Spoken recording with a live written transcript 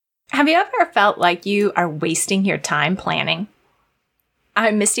Have you ever felt like you are wasting your time planning?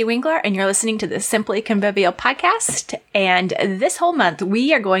 I'm Misty Winkler, and you're listening to the Simply Convivial podcast. And this whole month,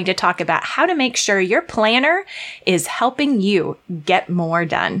 we are going to talk about how to make sure your planner is helping you get more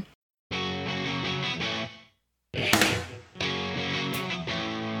done.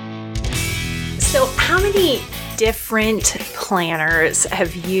 So how many different planners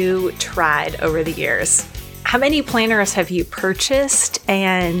have you tried over the years? How many planners have you purchased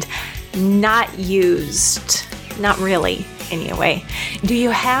and not used? Not really, anyway. Do you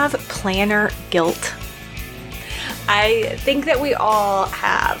have planner guilt? I think that we all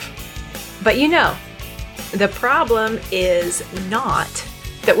have. But the problem is not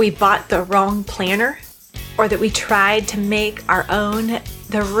that we bought the wrong planner or that we tried to make our own.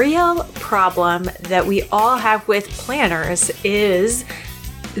 The real problem that we all have with planners is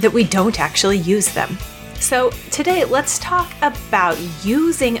that we don't actually use them. So today, let's talk about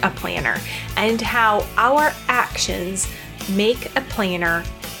using a planner and how our actions make a planner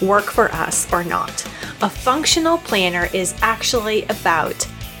work for us or not. A functional planner is actually about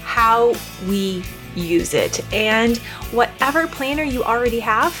how we use it, and whatever planner you already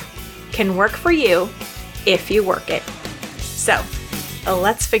have can work for you if you work it. So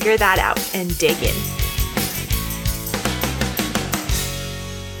let's figure that out and dig in.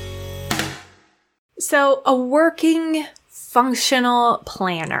 So a working, functional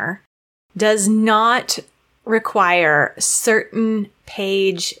planner does not require certain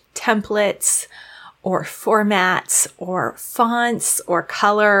page templates or formats or fonts or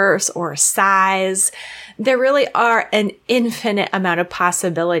colors or size. There really are an infinite amount of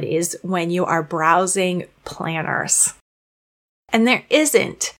possibilities when you are browsing planners. And there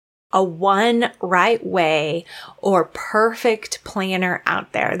isn't a one right way or perfect planner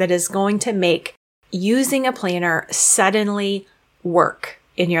out there that is going to make using a planner suddenly work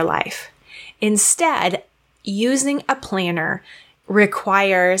in your life. Instead, using a planner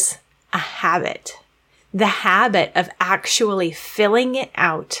requires a habit. The habit of actually filling it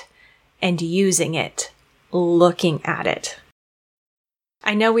out and using it, looking at it.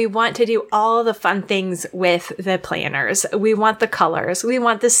 I know we want to do all the fun things with the planners. We want the colors, we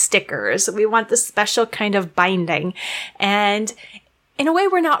want the stickers, we want the special kind of binding. And in a way,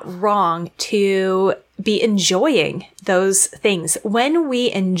 we're not wrong to be enjoying those things. When we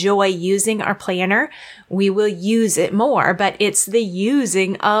enjoy using our planner, we will use it more, but it's the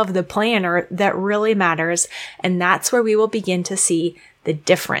using of the planner that really matters. And that's where we will begin to see the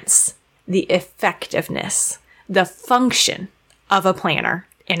difference, the effectiveness, the function of a planner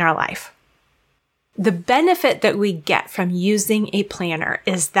in our life. The benefit that we get from using a planner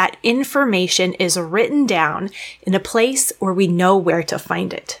is that information is written down in a place where we know where to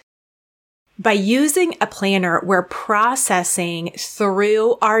find it. By using a planner, we're processing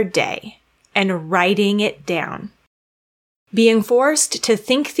through our day and writing it down. Being forced to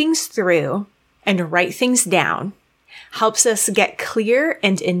think things through and write things down helps us get clear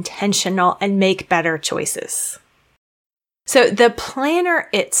and intentional and make better choices. So the planner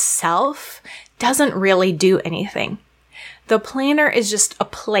itself doesn't really do anything. The planner is just a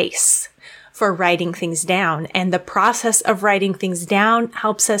place for writing things down, and the process of writing things down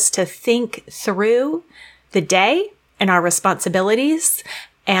helps us to think through the day and our responsibilities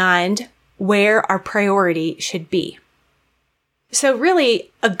and where our priority should be. So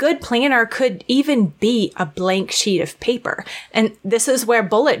really, a good planner could even be a blank sheet of paper, and this is where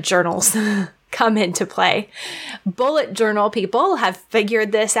bullet journals come into play. Bullet journal people have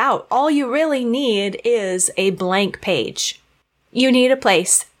figured this out. All you really need is a blank page. You need a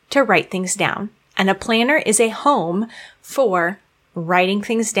place to write things down. And a planner is a home for writing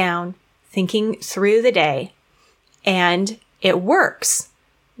things down, thinking through the day, and it works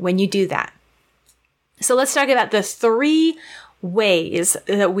when you do that. So let's talk about the 3 ways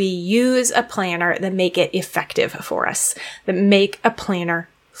that we use a planner that make it effective for us, that make a planner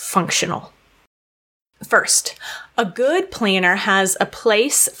functional. First, a good planner has a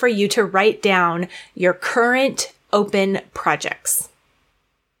place for you to write down your current open projects.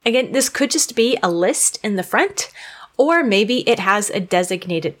 Again, this could just be a list in the front, or maybe it has a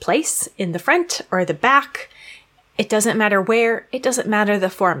designated place in the front or the back. It doesn't matter where, it doesn't matter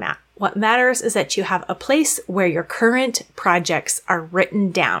the format. What matters is that you have a place where your current projects are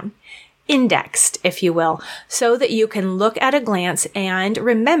written down, indexed, if you will, so that you can look at a glance and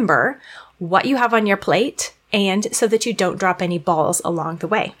remember what you have on your plate, and so that you don't drop any balls along the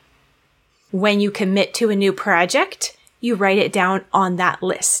way. When you commit to a new project, you write it down on that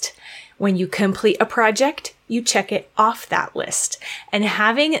list. When you complete a project, you check it off that list. And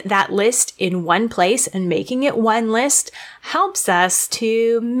having that list in one place and making it one list helps us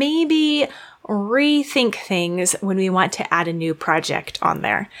to maybe rethink things when we want to add a new project on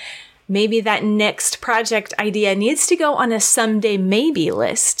there. Maybe that next project idea needs to go on a someday maybe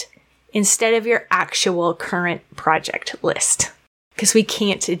list instead of your actual current project list, because we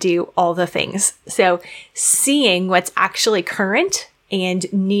can't do all the things. So seeing what's actually current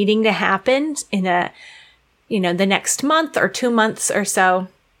and needing to happen in the next month or 2 months or so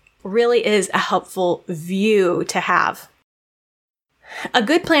really is a helpful view to have. A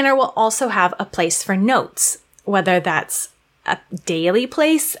good planner will also have a place for notes, whether that's a daily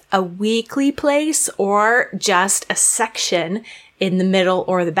place, a weekly place, or just a section in the middle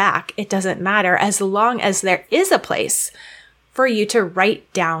or the back. It doesn't matter as long as there is a place for you to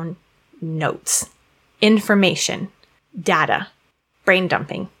write down notes, information, data, brain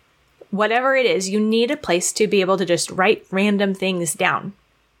dumping. Whatever it is, you need a place to be able to just write random things down.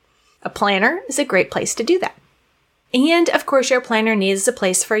 A planner is a great place to do that. And of course, your planner needs a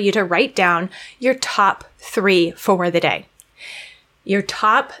place for you to write down your top 3 for the day. Your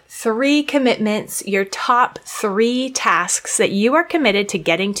top 3 commitments, your top 3 tasks that you are committed to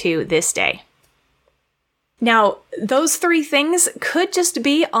getting to this day. Now, those 3 things could just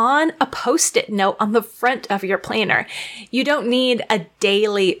be on a Post-it note on the front of your planner. You don't need a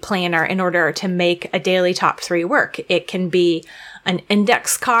daily planner in order to make a daily top 3 work. It can be an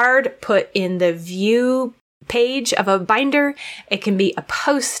index card put in the view page of a binder. It can be a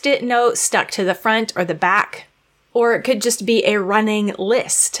Post-it note stuck to the front or the back. Or it could just be a running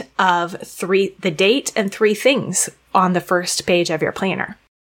list of the date and 3 things on the first page of your planner.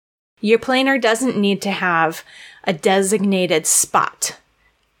 Your planner doesn't need to have a designated spot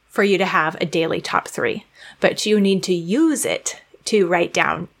for you to have a daily top 3, but you need to use it to write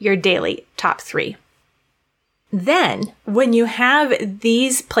down your daily top 3. Then, when you have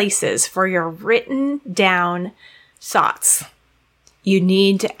these places for your written down thoughts, you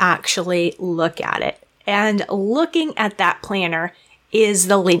need to actually look at it. And looking at that planner is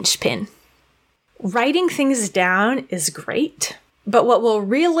the linchpin. Writing things down is great, but what will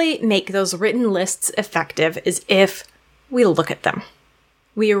really make those written lists effective is if we look at them.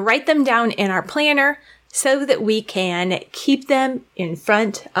 We write them down in our planner so that we can keep them in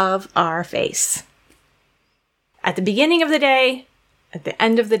front of our face. At the beginning of the day, at the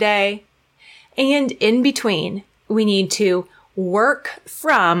end of the day, and in between, we need to work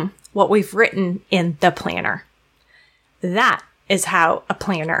from what we've written in the planner. That is how a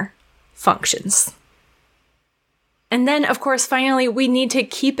planner functions. And then, of course, finally, we need to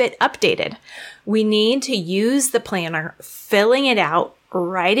keep it updated. We need to use the planner, filling it out,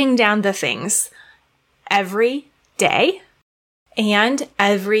 writing down the things every day and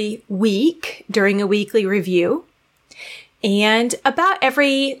every week during a weekly review. And about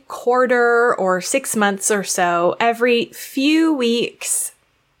every quarter or 6 months or so, every few weeks,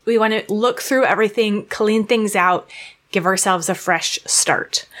 we want to look through everything, clean things out, give ourselves a fresh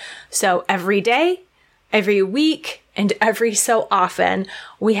start. So every day, every week, and every so often,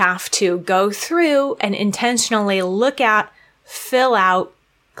 we have to go through and intentionally look at, fill out,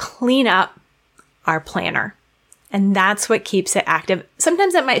 clean up our planner. And that's what keeps it active.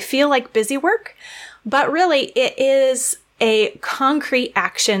 Sometimes it might feel like busy work, but really it is a concrete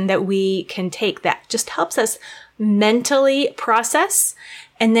action that we can take that just helps us mentally process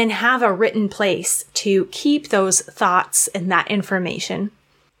and then have a written place to keep those thoughts and that information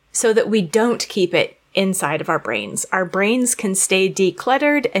so that we don't keep it inside of our brains. Our brains can stay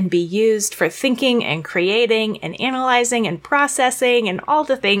decluttered and be used for thinking and creating and analyzing and processing and all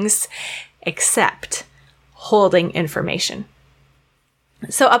the things except holding information.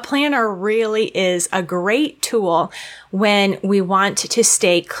 So a planner really is a great tool when we want to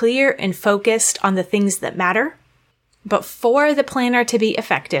stay clear and focused on the things that matter. But for the planner to be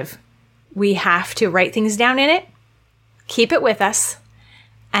effective, we have to write things down in it, keep it with us,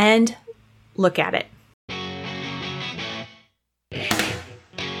 and look at it.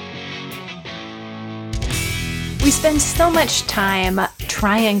 We spend so much time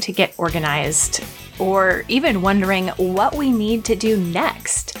trying to get organized, or even wondering what we need to do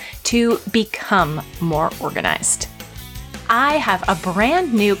next to become more organized. I have a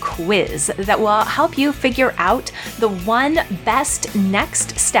brand new quiz that will help you figure out the one best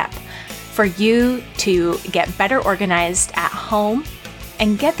next step for you to get better organized at home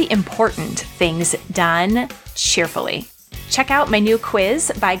and get the important things done cheerfully. Check out my new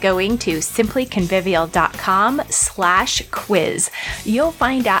quiz by going to simplyconvivial.com/quiz. You'll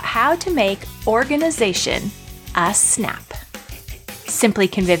find out how to make organization a snap.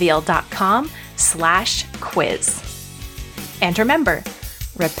 simplyconvivial.com/quiz. And remember,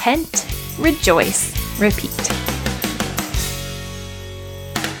 repent, rejoice, repeat.